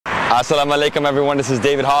Assalamu alaikum everyone, this is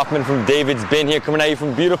David Hoffman from Davidsbeenhere, coming at you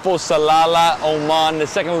from beautiful Salalah, Oman, the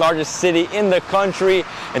second largest city in the country.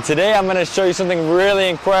 And today I'm going to show you something really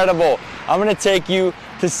incredible. I'm going to take you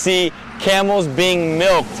to see camels being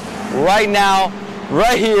milked. Right now,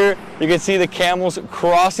 right here, you can see the camels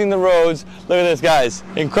crossing the roads. Look at this, guys,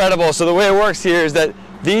 incredible. So the way it works here is that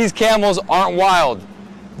these camels aren't wild.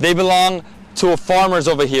 They belong to farmers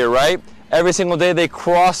over here, right? Every single day they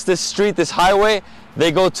cross this street, this highway.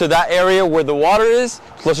 They go to that area where the water is,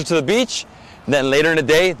 closer to the beach. Then later in the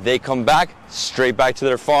day, they come back, straight back to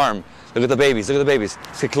their farm. Look at the babies, look at the babies.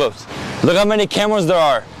 Let's get close. Look how many camels there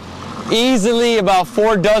are. Easily about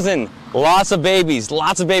 4 dozen. Lots of babies,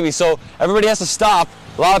 lots of babies. So everybody has to stop.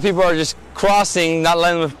 A lot of people are just crossing, not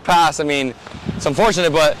letting them pass. I mean, it's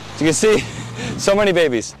unfortunate, but you can see so many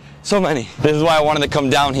babies. So many. This is why I wanted to come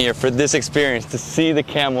down here for this experience, to see the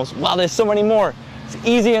camels. Wow, there's so many more. It's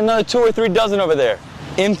easy, another 2 or 3 dozen over there.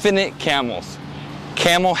 Infinite camels.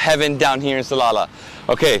 Camel heaven down here in Salalah.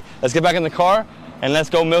 Okay, let's get back in the car and let's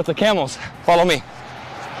go milk the camels. Follow me.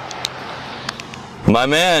 My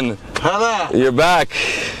man. Hello. You're back.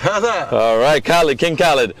 Hello. All right, Khalid, King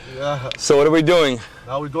Khalid. Yeah. So what are we doing?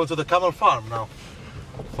 Now we go to the camel farm now.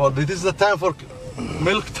 This is the time for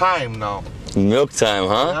milk time now. Milk time,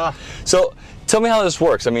 huh? Yeah. So tell me how this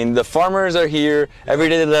works. I mean, the farmers are here. Every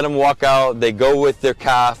day they let them walk out. They go with their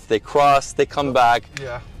calf. They cross. They come back.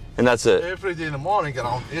 Yeah. And that's it. Every day in the morning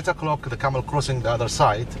around 8 o'clock, the camel crossing the other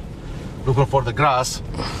side, looking for the grass.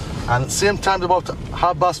 And same time about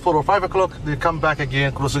 4:30 or 5 o'clock, they come back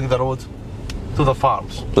again, crossing the road to the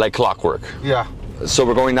farms. Like clockwork. Yeah. So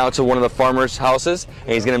we're going now to one of the farmers' houses,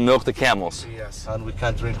 and he's gonna milk the camels. Yes. And we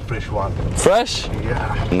can drink fresh one. Fresh?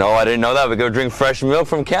 Yeah. No, I didn't know that. We go drink fresh milk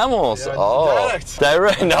from camels. Yeah, oh, direct.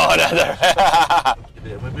 Direct? No, not direct.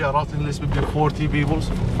 Yeah, maybe around at least maybe 40 people,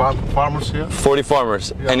 farmers here. 40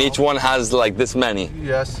 farmers, Yeah. and each one has like this many.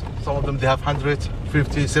 Yes. Some of them they have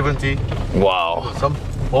 150, 70. Wow. Some,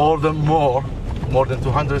 all of them more than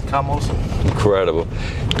 200 camels. Incredible.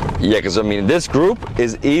 Yeah, because I mean, this group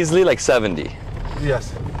is easily like 70.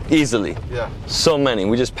 Yes. Easily. Yeah. So many.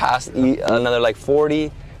 We just passed another like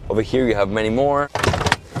 40. Over here you have many more.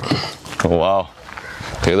 Oh, wow.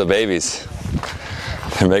 Look at the babies.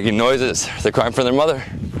 They're making noises. They're crying for their mother.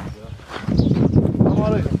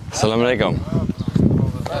 Assalamu alaikum.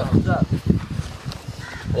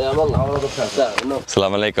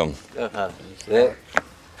 Assalamu alaikum.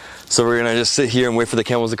 So we're gonna just sit here and wait for the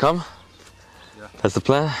camels to come? Yeah. That's the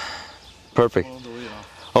plan? Perfect.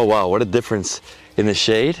 Oh wow, what a difference. In the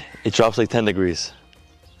shade, it drops like 10 degrees.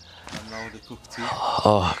 And now they cook tea.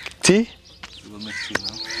 Oh, tea? We will make tea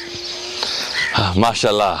now. Ah,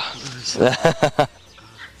 mashallah.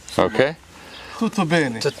 Ok. Tutto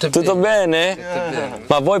bene. Tutto bene? Yeah.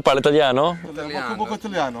 Ma voi parla italiano? Poco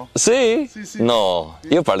italiano. Sì? Sì, sì. No,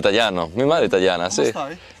 io parlo italiano, mia madre è italiana, Come sì.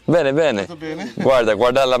 stai? Bene, bene. Tutto bene?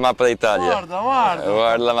 Guarda la mappa d'Italia. Guarda.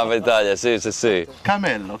 Guarda la mappa d'Italia, sì, sì, sì.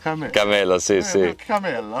 Camello. Camelo, sì, sì.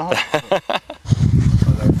 Camello.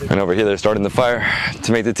 And over here they're starting the fire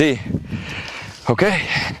to make the tea. Okay,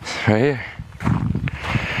 right here.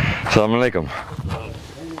 Assalamu alaikum.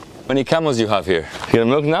 How many camels do you have here? You gonna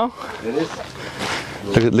milk now? It is.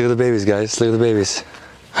 Look at the babies, guys. Look at the babies.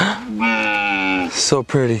 So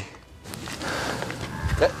pretty.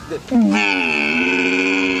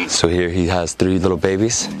 So here he has 3 little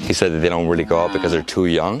babies. He said that they don't really go out because they're too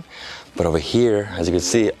young. But over here, as you can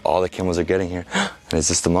see, all the camels are getting here. And is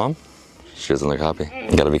this the mom? She doesn't look happy.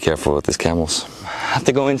 You gotta be careful with these camels. I have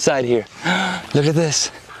to go inside here. Look at this.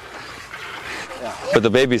 But the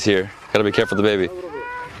baby's here. Gotta be careful with the baby.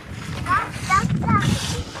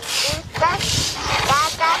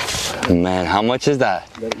 Man, how much is that?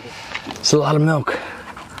 It's a lot of milk.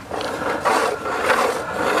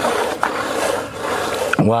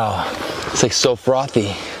 Wow, it's like so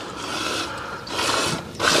frothy.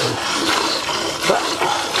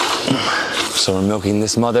 So we're milking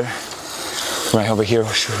this mother. Right over here,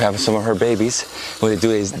 we have some of her babies. What they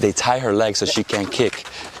do is they tie her legs so she can't kick.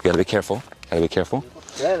 You gotta be careful, gotta be careful.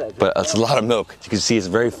 But it's a lot of milk. You can see it's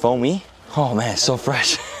very foamy. Oh man, it's so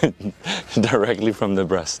fresh. Directly from the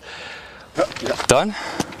breast. Done?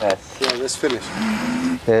 Yes. Yeah, let's finish.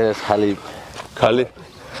 Yes, Khalid. Khalid?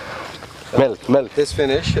 Milk. Let's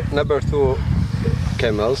finish. Number 2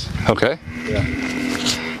 camels. Okay. Yeah.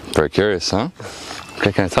 Very curious, huh?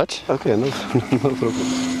 Okay, can I touch? Okay, no problem.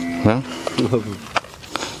 No? No problem.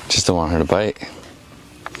 Just don't want her to bite.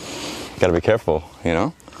 Gotta be careful, you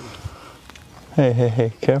know?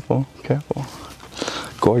 Hey, careful.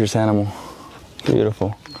 Gorgeous animal.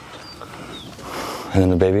 Beautiful. And then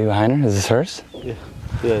the baby behind her, is this hers?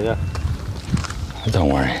 Yeah. Don't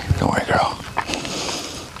worry, girl.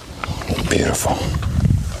 Beautiful.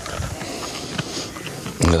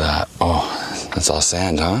 Look at that. Oh, that's all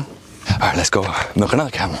sand, huh? All right, let's go milk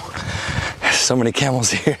another camel. There's so many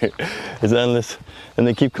camels here. It's endless. And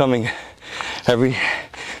they keep coming. Every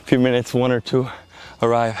few minutes, one or two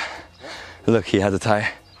arrive. Look, he had to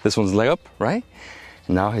tie this one's leg up, right?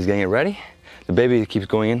 And now he's getting it ready. The baby keeps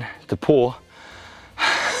going in the pool.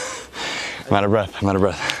 I'm out of breath.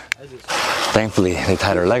 Thankfully, they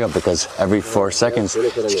tied her leg up because every 4 seconds,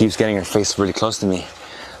 she keeps getting her face really close to me.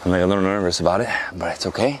 I'm like a little nervous about it, but it's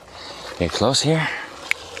okay. Get close here.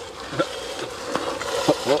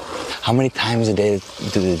 How many times a day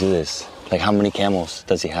do they do this? Like how many camels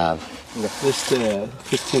does he have? Just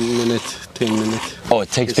 15 minutes, 10 minutes. Oh,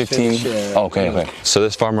 it takes 15? Okay. So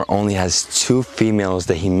this farmer only has 2 females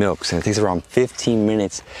that he milks, and it takes around 15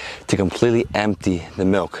 minutes to completely empty the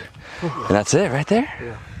milk. And that's it right there?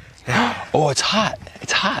 Yeah. Oh, it's hot.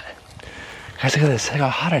 It's hot. Guys, look at this. Look how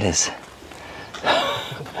hot it is.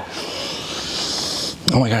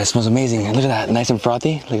 Oh my God, it smells amazing. And look at that, nice and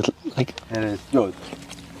frothy. Like. It is good.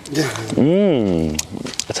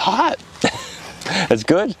 It's hot. It's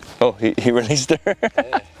good. Oh, he released her.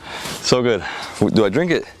 So good. Do I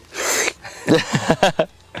drink it?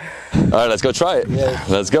 All right, let's go try it. Yeah.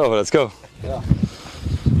 Let's go.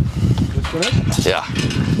 Yeah.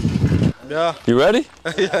 Yeah. You ready?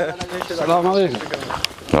 Yeah.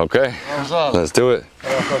 Okay. Let's do it.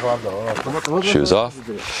 Shoes off.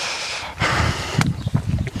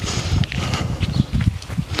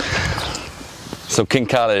 So King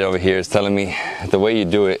Khalid over here is telling me the way you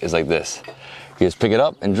do it is like this. You just pick it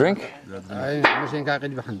up and drink. Like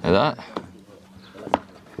that.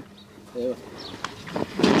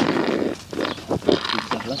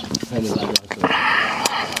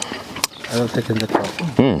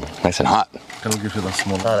 Nice and hot.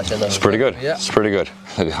 It's pretty good. It's pretty good.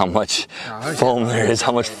 Look at how much foam there is,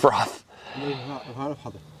 how much froth.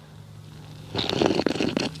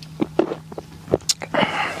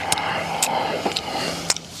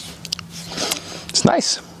 It's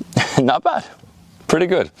nice. Not bad. Pretty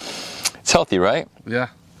good. It's healthy, right? Yeah.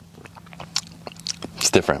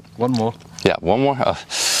 It's different. One more. Yeah, one more.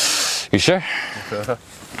 You sure?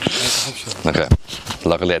 Okay.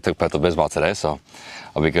 Luckily, I took Davidsbeenhere today, so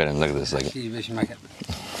I'll be good. And look at this.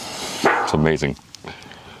 It's amazing.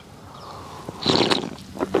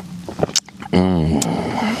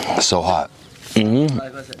 So hot.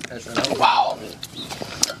 Wow.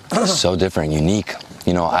 So different, unique.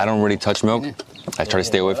 You know, I don't really touch milk. I try to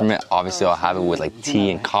stay away from it. Obviously, I'll have it with like tea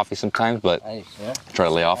and coffee sometimes, but I try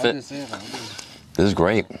to lay off it. This is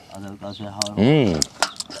great.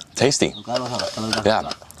 Tasty.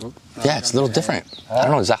 Yeah. Yeah, it's a little different. I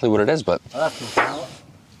don't know exactly what it is, but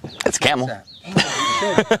it's camel.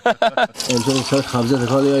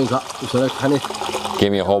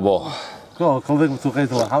 Give me a whole bowl. So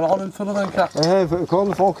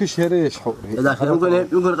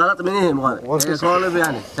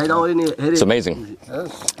it's amazing.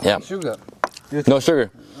 Yeah. No sugar.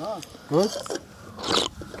 Good.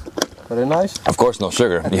 Very nice. Of course, no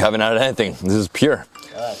sugar. You haven't added anything. This is pure.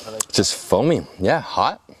 Just foamy. Yeah,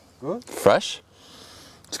 hot. Good. Fresh.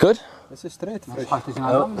 It's good. This is straight fresh. I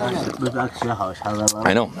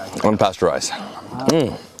know. Unpasteurized.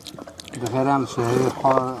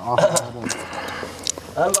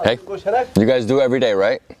 Hey, you guys do every day,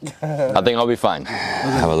 right? I think I'll be fine.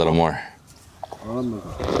 Have a little more.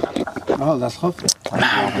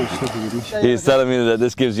 He's telling me that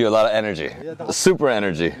this gives you a lot of energy. Super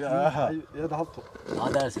energy.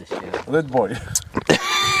 Red boy.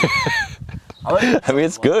 I mean,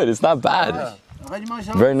 it's good. It's not bad.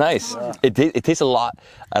 Very nice. It tastes a lot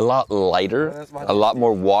lighter, a lot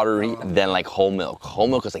more watery than like whole milk. Whole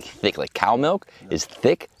milk is like thick, like cow milk is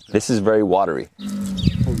thick. This is very watery.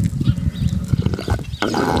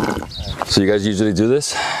 So you guys usually do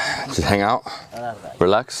this? Just hang out,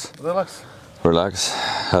 relax,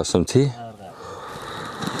 have some tea.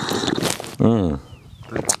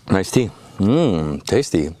 Nice tea.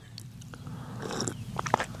 Tasty.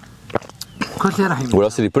 What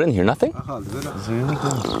else did he put in here? Nothing? Well, that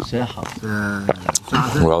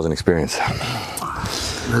was an experience.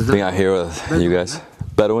 Being out here with you guys.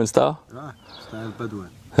 Bedouin style?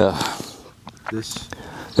 Bedouin. Yeah. This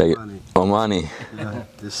Omani. Yeah,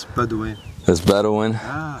 this Bedouin. This Bedouin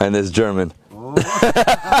and this German.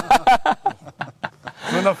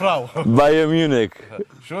 Schöne Frau. Bayern Munich.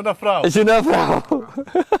 Schöne Frau. Schöne Frau.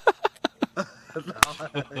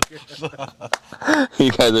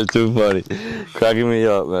 You guys are too funny. Cracking me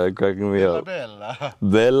up, man. Cracking me up. Bella.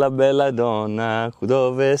 Bella, bella donna,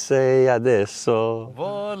 dove sei adesso?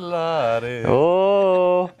 Volare.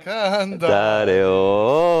 Oh, Cantare.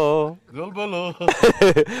 oh, Golbolo.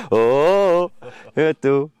 oh, e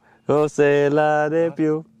tu, oh, sei la de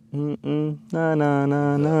più. Na, na,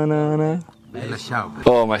 na, na, na, na.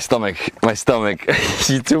 Oh, my stomach, my stomach.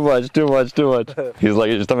 Too much, too much, too much. He's like,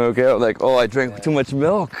 is your stomach okay? I'm like, oh, I drank too much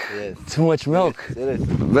milk. Yes. Too much milk.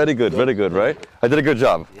 Very good, right? I did a good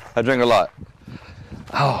job. I drank a lot.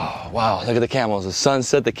 Oh, wow, look at the camels. The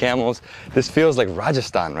sunset, the camels. This feels like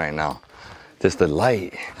Rajasthan right now. Just the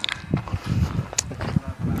light.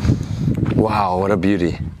 Wow, what a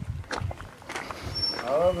beauty.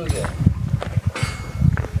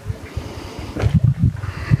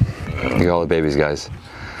 Look at all the babies, guys.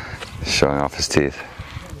 Showing off his teeth.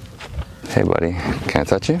 Hey, buddy, can I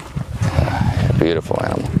touch you? Beautiful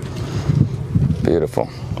animal. Beautiful.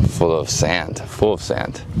 Full of sand. Full of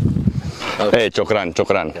sand. Hey, chokran,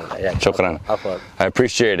 chokran. Chokran. I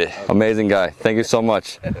appreciate it. Amazing guy. Thank you so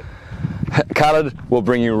much. Khalid will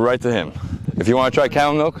bring you right to him. If you want to try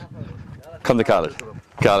camel milk, come to Khalid.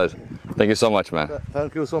 Khalid, thank you so much, man.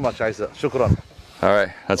 Thank you so much, Isa. Shukran. All right,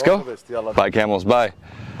 let's go. Bye, camels. Bye.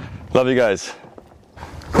 Love you guys.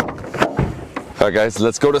 All right, guys,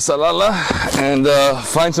 let's go to Salalah and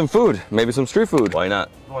find some food. Maybe some street food. Why not?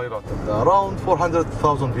 Around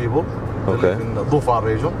 400,000 people Okay. live in the Dhofar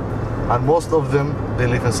region, and most of them they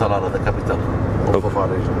live in Salalah, the capital of Dhofar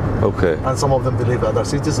region. Okay. And some of them they live in other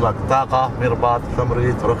cities like Taqa, Mirbat,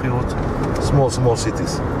 Thamrit, Rakhiyut, small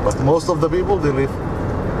cities. But most of the people they live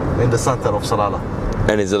in the center of Salalah.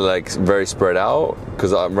 And is it like very spread out?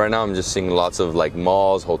 Because right now I'm just seeing lots of like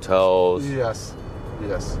malls, hotels. Yes.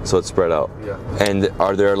 So it's spread out. Yeah. And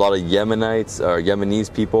are there a lot of Yemenites or Yemenis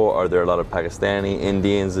people? Are there a lot of Pakistani,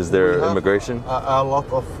 Indians? Is there We have immigration? A lot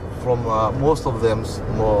of from most of them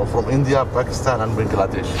from India, Pakistan, and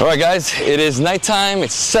Bangladesh. All right, guys, it is nighttime.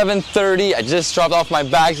 It's 7:30. I just dropped off my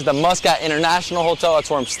bags at the Muscat International Hotel. That's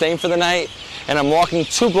where I'm staying for the night. And I'm walking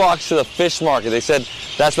 2 blocks to the fish market. They said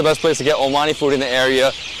that's the best place to get Omani food in the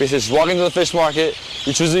area. Basically, just walk into the fish market.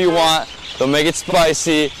 You choose what you want. They'll make it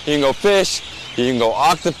spicy. You can go fish. You can go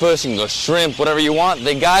octopus. You can go shrimp. Whatever you want.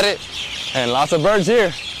 They got it. And lots of birds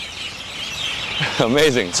here.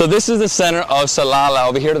 Amazing. So this is the center of Salalah.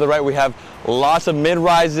 Over here to the right, we have lots of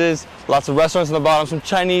mid-rises, lots of restaurants on the bottom, some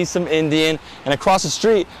Chinese, some Indian. And across the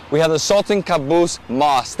street, we have the Sultan Qaboos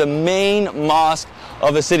Mosque, the main mosque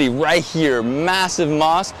of the city right here. Massive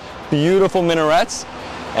mosque, beautiful minarets.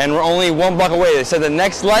 And we're only 1 block away. They said the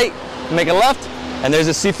next light, make a left, and there's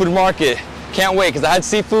a seafood market. Can't wait, because I had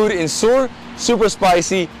seafood in Sur, super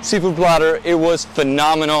spicy seafood platter. It was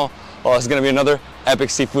phenomenal. Oh, it's gonna be another epic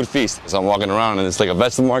seafood feast. So I'm walking around and it's like a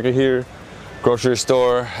vegetable market here, grocery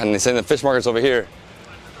store, and they say the fish market's over here.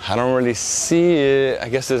 I don't really see it. I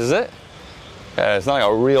guess this is it. Yeah, it's not like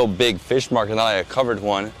a real big fish market, not like a covered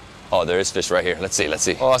one. Oh, there is fish right here. Let's see.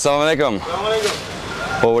 Oh, assalamu alaikum.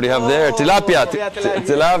 Oh, what do you have there? Tilapia.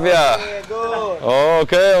 Tilapia. Oh,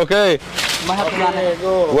 okay.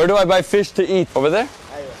 Where do I buy fish to eat? Over there?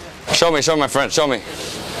 Show me, my friend. Show me.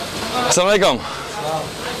 Assalamu alaikum.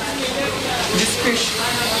 This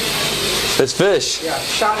fish. This fish? Yeah,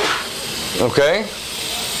 shari. Okay.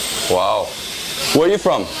 Wow. Where are you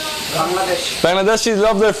from? Bangladesh. Bangladeshis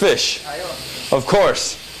love their fish. Of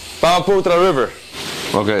course. Brahmaputra River.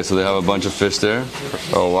 Okay, so they have a bunch of fish there.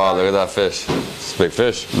 Oh wow, look at that fish. It's a big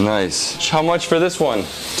fish. Nice. How much for this one?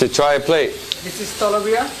 To try a plate? This is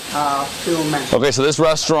Tolabia, few men. Okay, so this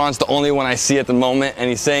restaurant's the only one I see at the moment, and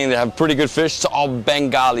he's saying they have pretty good fish. It's all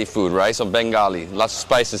Bengali food, right? So Bengali, lots of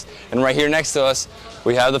spices. And right here next to us,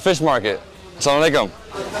 we have the fish market. Assalamu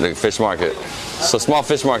alaikum. The fish market. So small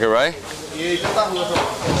fish market, right?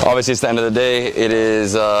 Obviously, it's the end of the day. It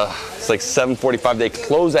is, it's like 7:45. They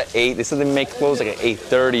close at 8. They said they may close like at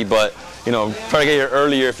 8:30, but you know, try to get here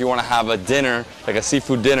earlier if you want to have a dinner, like a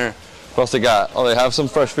seafood dinner. What else they got? Oh, they have some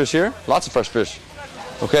fresh fish here. Lots of fresh fish.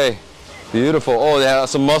 Okay, beautiful. Oh, they have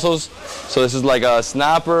some mussels. So this is like a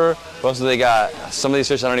snapper. What else do they got? Some of these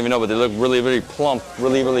fish I don't even know, but they look really, really plump,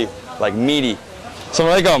 really like meaty.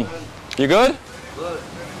 Assalamu alaikum. You good?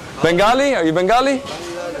 Bengali? Are you Bengali?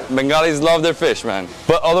 Bengalis love their fish, man.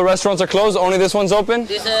 But all the restaurants are closed, only this one's open?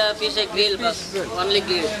 This fish is grill, but only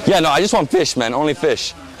grill. Yeah, no, I just want fish, man, only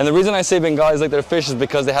fish. And the reason I say Bengalis like their fish is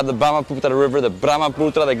because they have the Brahmaputra River, the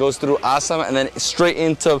Brahmaputra that goes through Assam and then straight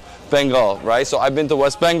into Bengal, right? So I've been to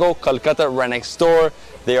West Bengal, Calcutta, right next door.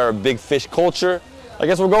 They are a big fish culture. I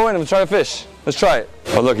guess we'll go in and try the fish. Let's try it.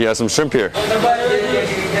 Oh, look, he has some shrimp here.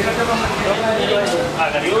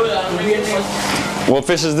 What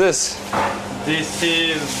fish is this? This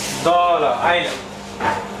is Dala, Island.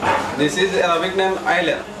 This is Arabic name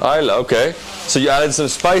Island. Ayla, okay. So you added some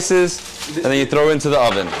spices and then you throw it into the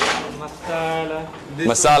oven. Masala.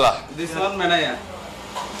 Masala. This one Manaya.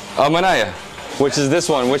 Oh, manaya. Which is this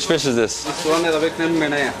one? Which fish is this? This one Arabic name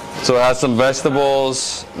Manaya. So it has some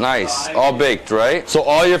vegetables. Nice. All baked, right? So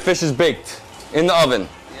all your fish is baked in the oven.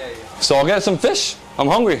 Yeah. So I'll get some fish. I'm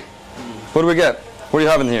hungry. What do we get? What are you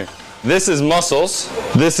having here? This is mussels.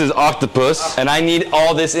 This is octopus. And I need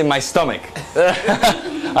all this in my stomach.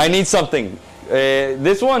 I need something.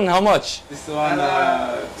 This one, how much? This one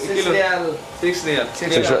 6 real. 6 real.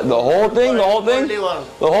 The whole thing? The whole thing? Only one.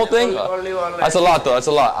 The whole thing? Only one. That's a lot though, that's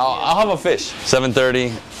a lot. I'll have a fish.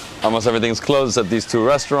 7:30, almost everything's closed except these 2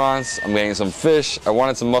 restaurants. I'm getting some fish. I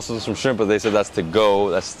wanted some mussels, some shrimp, but they said that's to go.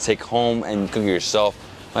 That's to take home and cook it yourself.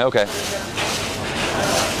 I'm like, okay.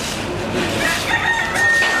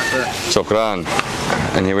 Shukran.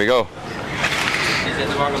 And here we go.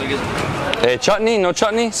 Chutney, no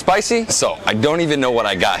chutney, spicy. So I don't even know what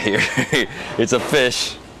I got here. It's a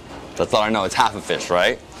fish. That's all I know. It's half a fish,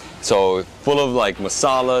 right? So full of like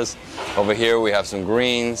masalas. Over here we have some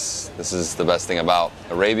greens. This is the best thing about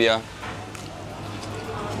Arabia.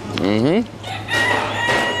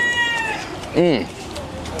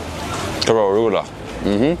 Arugula.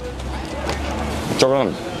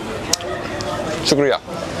 Shukran. Shukriya.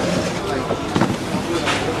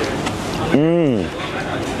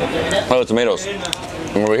 Oh, tomatoes.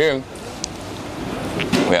 And over here,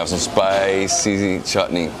 we have some spicy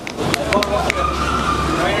chutney.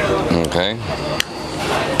 Okay.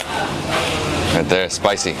 Right there,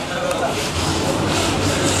 spicy.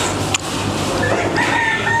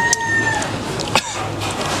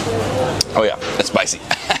 Oh yeah, it's spicy.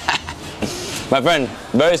 My friend,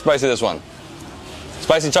 very spicy this one.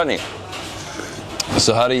 Spicy chutney.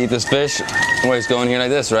 So how do you eat this fish? Well, it's going here like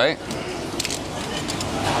this, right?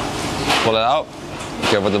 Pull it out.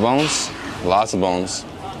 Careful with the bones. Lots of bones.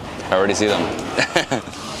 I already see them.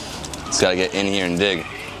 Just gotta get in here and dig.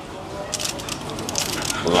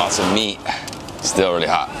 Lots of meat. Still really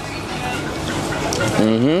hot.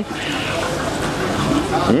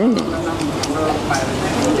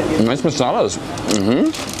 Nice masalas.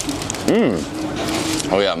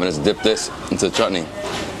 Oh yeah, I'm gonna just dip this into the chutney.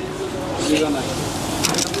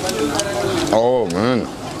 Oh man,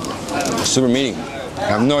 super meaty. I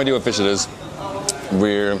have no idea what fish it is.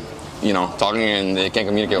 We're, talking and they can't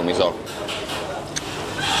communicate with me, so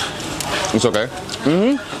it's okay.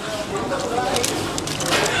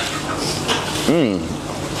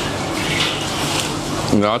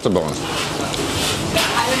 Lots of bones.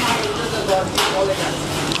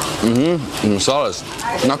 Masalas,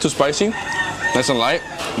 not too spicy, nice and light.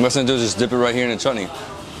 Best thing to do is just dip it right here in the chutney.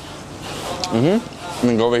 And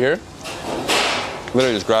then go over here.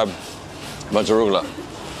 Literally just grab a bunch of arugula.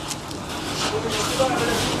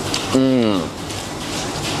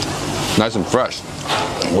 Nice and fresh.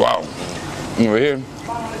 Wow. And over here,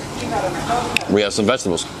 we have some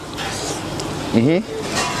vegetables.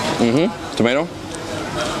 Tomato,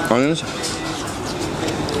 onions.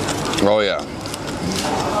 Oh yeah.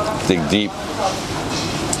 Dig deep.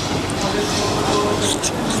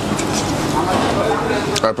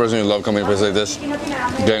 I personally love coming to places like this,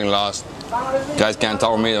 getting lost. Guys can't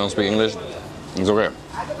talk with me, they don't speak English. It's okay.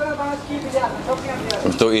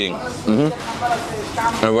 I'm still eating.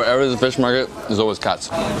 And wherever there's a fish market, there's always cats.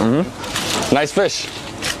 Nice fish.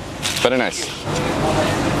 Very nice.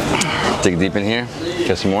 Dig deep in here,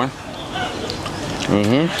 get some more.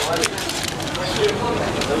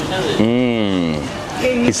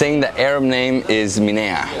 He's saying the Arab name is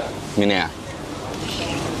Minea. Minea.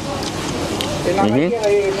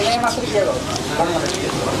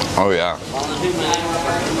 Oh yeah.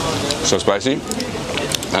 So spicy.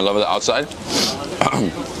 I love the outside.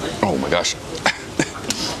 Oh my gosh.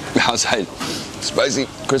 The outside, spicy,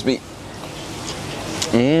 crispy.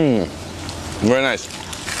 Very nice.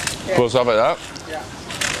 Pull stuff like that.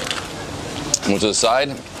 Move to the side.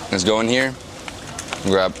 Let's go in here.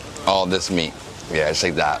 Grab all this meat. Yeah, just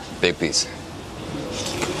like that. Big piece.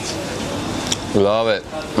 Love it.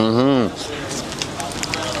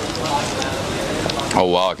 Oh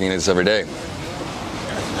wow, I can eat this every day.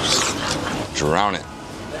 Drown it.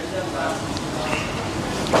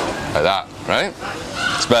 Like that, right?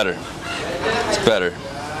 It's better. It's better.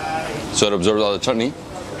 So it absorbs all the chutney.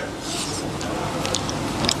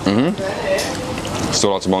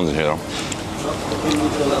 Still lots of bones in here though.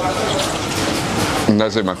 And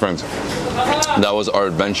that's it, my friends. That was our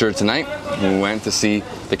adventure tonight. We went to see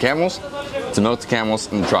the camels, to milk the camels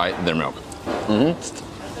and try their milk. It was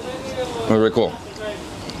very cool.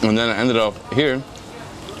 And then I ended up here,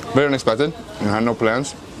 very unexpected. I had no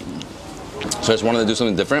plans. So I just wanted to do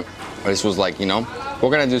something different. This was like, you know,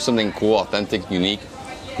 we're gonna do something cool, authentic, unique.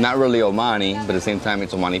 Not really Omani, but at the same time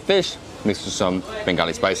it's Omani fish mixed with some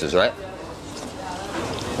Bengali spices, right?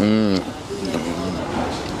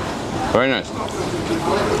 Very nice.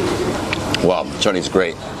 Wow, chutney's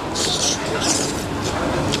great.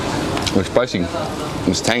 It's spicy.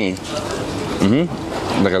 It's tangy.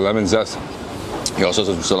 Like a lemon zest. He also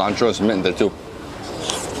has some cilantro and some mint there too.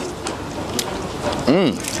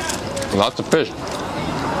 Lots of fish.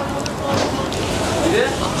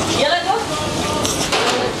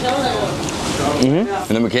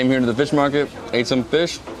 And then we came here to the fish market, ate some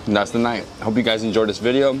fish, and that's the night. I hope you guys enjoyed this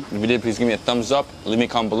video. If you did, please give me a thumbs up. Leave me a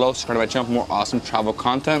comment below. Subscribe to my channel for more awesome travel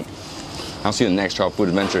content. I'll see you in the next travel food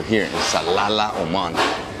adventure here in Salalah, Oman.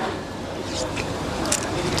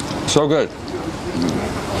 So good.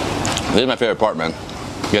 This is my favorite part, man.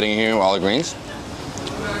 Getting in here with all the greens.